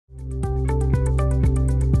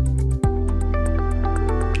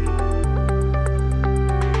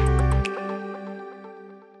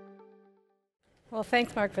Well,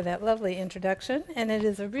 thanks, Mark, for that lovely introduction, and it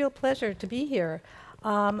is a real pleasure to be here.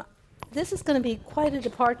 This is going to be quite a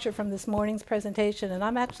departure from this morning's presentation, and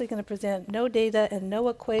I'm actually going to present no data and no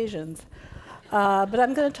equations. But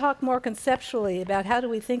I'm going to talk more conceptually about how do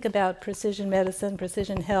we think about precision medicine,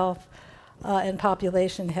 precision health, and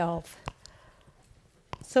population health.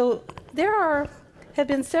 So there have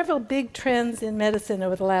been several big trends in medicine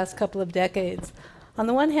over the last couple of decades. On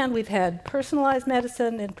the one hand, we've had personalized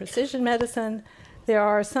medicine and precision medicine. There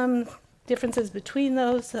are some differences between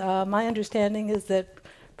those. My understanding is that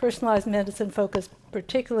personalized medicine focuses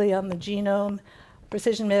particularly on the genome.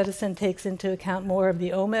 Precision medicine takes into account more of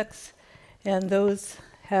the omics, and those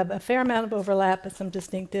have a fair amount of overlap but some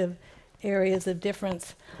distinctive areas of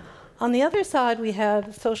difference. On the other side, we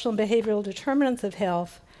have social and behavioral determinants of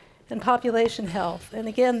health and population health. And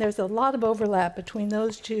again, there's a lot of overlap between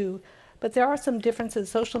those two, but there are some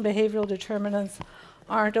differences. Social and behavioral determinants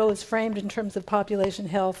aren't always framed in terms of population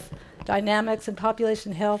health dynamics, and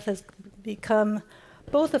population health has become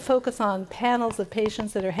both a focus on panels of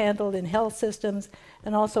patients that are handled in health systems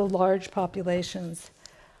and also large populations.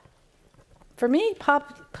 For me,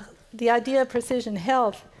 the idea of precision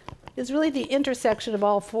health is really the intersection of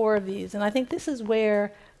all four of these, and I think this is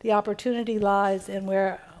where the opportunity lies and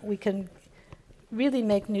where we can really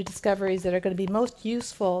make new discoveries that are going to be most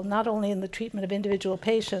useful, not only in the treatment of individual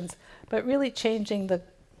patients, but really changing the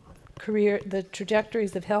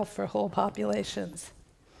trajectories of health for whole populations.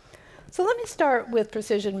 So let me start with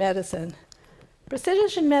precision medicine.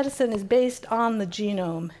 Precision medicine is based on the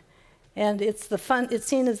genome, and it's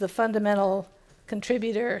seen as the fundamental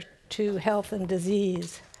contributor to health and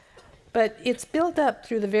disease. But it's built up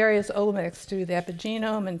through the various omics, through the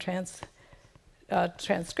epigenome and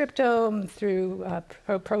transcriptome, through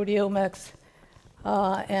proteomics,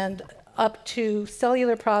 and up to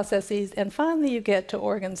cellular processes, and finally you get to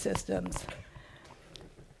organ systems.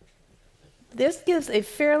 This gives a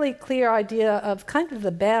fairly clear idea of kind of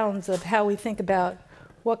the bounds of how we think about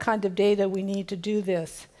what kind of data we need to do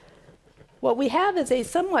this. What we have is a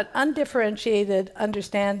somewhat undifferentiated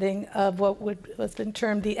understanding of what has been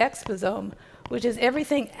termed the exposome, which is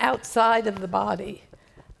everything outside of the body.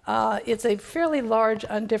 It's a fairly large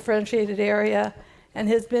undifferentiated area and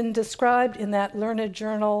has been described in that learned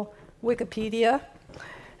journal, Wikipedia,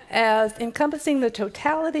 as encompassing the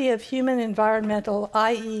totality of human environmental,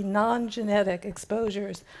 i.e. non-genetic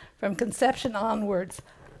exposures from conception onwards,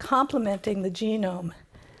 complementing the genome.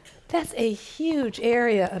 That's a huge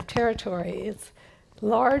area of territory. It's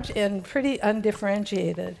large and pretty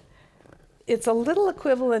undifferentiated. It's a little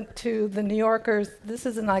equivalent to the New Yorker's. This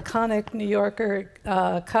is an iconic New Yorker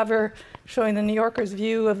cover showing the New Yorker's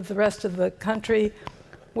view of the rest of the country,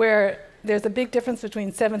 where there's a big difference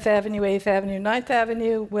between 7th Avenue, 8th Avenue, 9th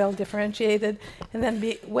Avenue, well differentiated. And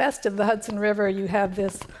then west of the Hudson River, you have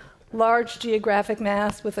this large geographic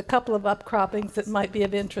mass with a couple of upcroppings that might be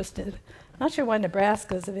of interest. Not sure why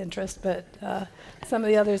Nebraska is of interest, but some of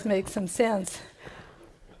the others make some sense.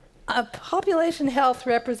 Population health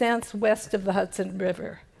represents west of the Hudson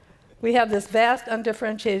River. We have this vast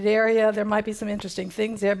undifferentiated area. There might be some interesting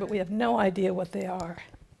things there, but we have no idea what they are.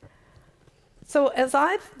 So as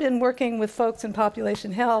I've been working with folks in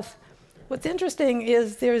population health, what's interesting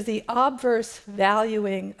is there's the obverse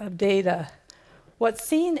valuing of data. What's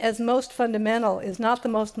seen as most fundamental is not the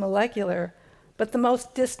most molecular, but the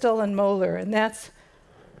most distal and molar, and that's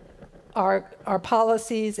our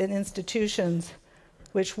policies and institutions,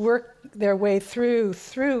 which work their way through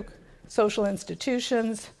social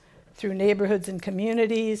institutions, through neighborhoods and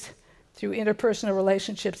communities, through interpersonal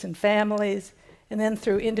relationships and families, and then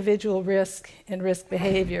through individual risk and risk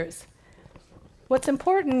behaviors. What's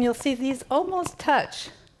important, you'll see these almost touch,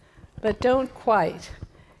 but don't quite.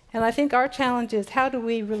 And I think our challenge is how do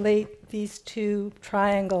we relate these two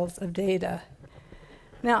triangles of data?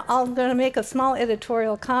 Now, I'm going to make a small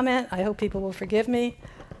editorial comment. I hope people will forgive me.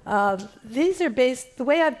 These are based, the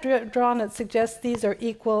way I've drawn it suggests these are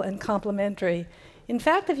equal and complementary. In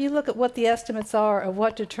fact, if you look at what the estimates are of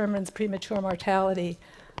what determines premature mortality,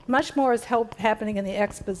 much more is happening in the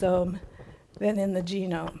exposome than in the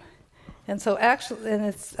genome. And so actually, and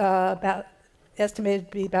it's estimated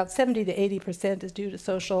to be about 70 to 80% is due to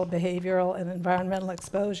social, behavioral, and environmental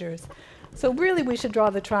exposures. So really, we should draw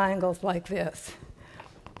the triangles like this.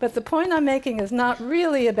 But the point I'm making is not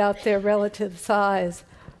really about their relative size,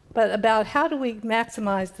 but about how do we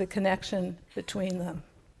maximize the connection between them.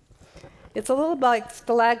 It's a little like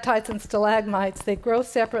stalactites and stalagmites. They grow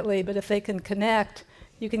separately, but if they can connect,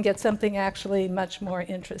 you can get something actually much more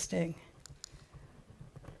interesting.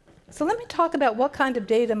 So let me talk about what kind of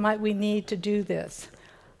data might we need to do this.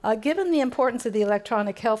 Given the importance of the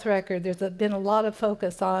electronic health record, there's been a lot of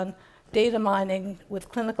focus on data mining with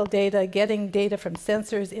clinical data, getting data from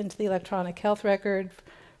sensors into the electronic health record,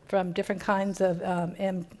 from different kinds of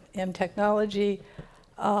M technology,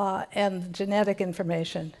 and genetic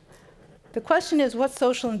information. The question is, what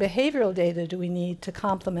social and behavioral data do we need to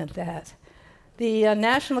complement that? The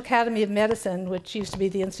National Academy of Medicine, which used to be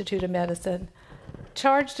the Institute of Medicine,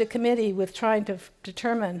 charged a committee with trying to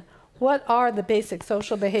determine what are the basic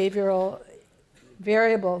social behavioral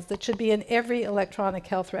variables that should be in every electronic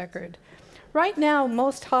health record. Right now,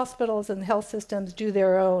 most hospitals and health systems do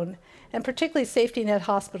their own, and particularly safety net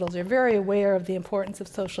hospitals are very aware of the importance of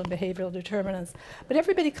social and behavioral determinants. But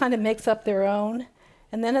everybody kind of makes up their own,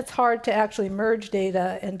 and then it's hard to actually merge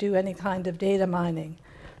data and do any kind of data mining.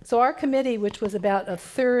 So our committee, which was about a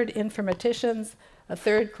third informaticians, a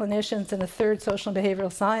third clinicians, and a third social and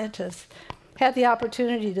behavioral scientists, had the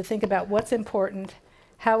opportunity to think about what's important,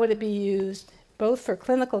 how would it be used, both for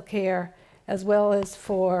clinical care as well as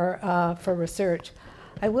for research.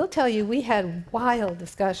 I will tell you, we had wild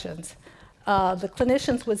discussions. The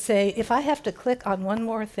clinicians would say, if I have to click on one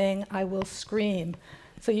more thing, I will scream.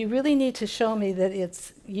 So you really need to show me that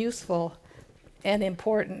it's useful and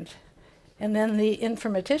important. And then the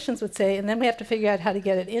informaticians would say, and then we have to figure out how to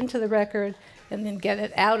get it into the record and then get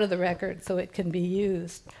it out of the record so it can be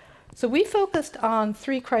used. So we focused on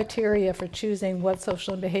 3 criteria for choosing what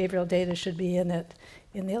social and behavioral data should be in it,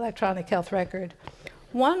 in the electronic health record.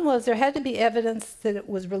 One was there had to be evidence that it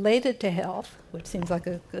was related to health, which seems like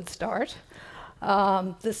a good start.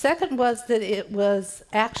 The second was that it was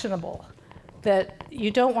actionable, that you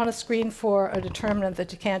don't want to screen for a determinant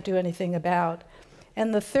that you can't do anything about.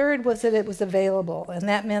 And the third was that it was available, and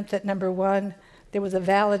that meant that, number one, there was a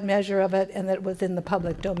valid measure of it and that it was in the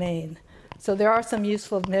public domain. So there are some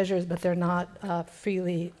useful measures, but they're not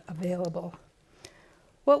freely available.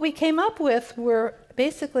 What we came up with were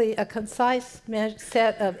basically a concise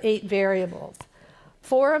set of 8 variables.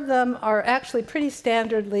 4 of them are actually pretty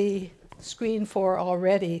standardly screened for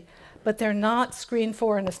already, but they're not screened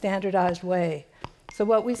for in a standardized way. So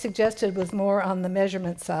what we suggested was more on the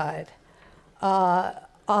measurement side.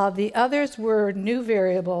 The others were new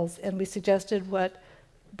variables, and we suggested what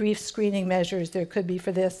brief screening measures there could be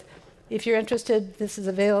for this. If you're interested, this is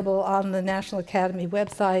available on the National Academy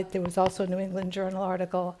website. There was also a New England Journal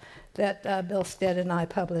article that Bill Stead and I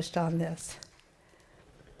published on this.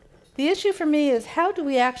 The issue for me is, how do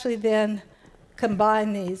we actually then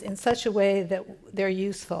combine these in such a way that they're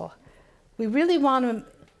useful? We really want to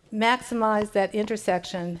maximize that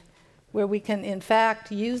intersection where we can, in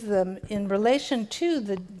fact, use them in relation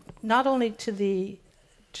to not only to the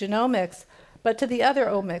genomics, but to the other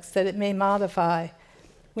omics that it may modify.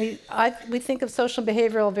 We think of social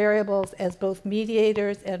behavioral variables as both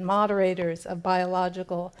mediators and moderators of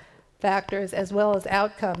biological factors as well as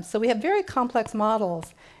outcomes. So we have very complex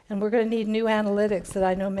models, and we're going to need new analytics that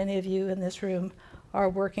I know many of you in this room are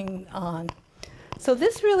working on. So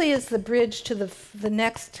this really is the bridge to the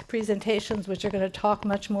next presentations, which are going to talk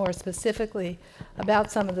much more specifically about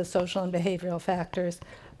some of the social and behavioral factors.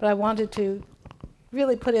 But I wanted to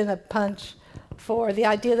really put in a punch for the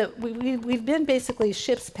idea that we've been basically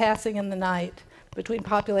ships passing in the night between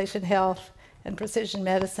population health and precision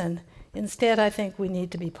medicine. Instead, I think we need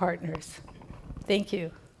to be partners. Thank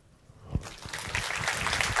you.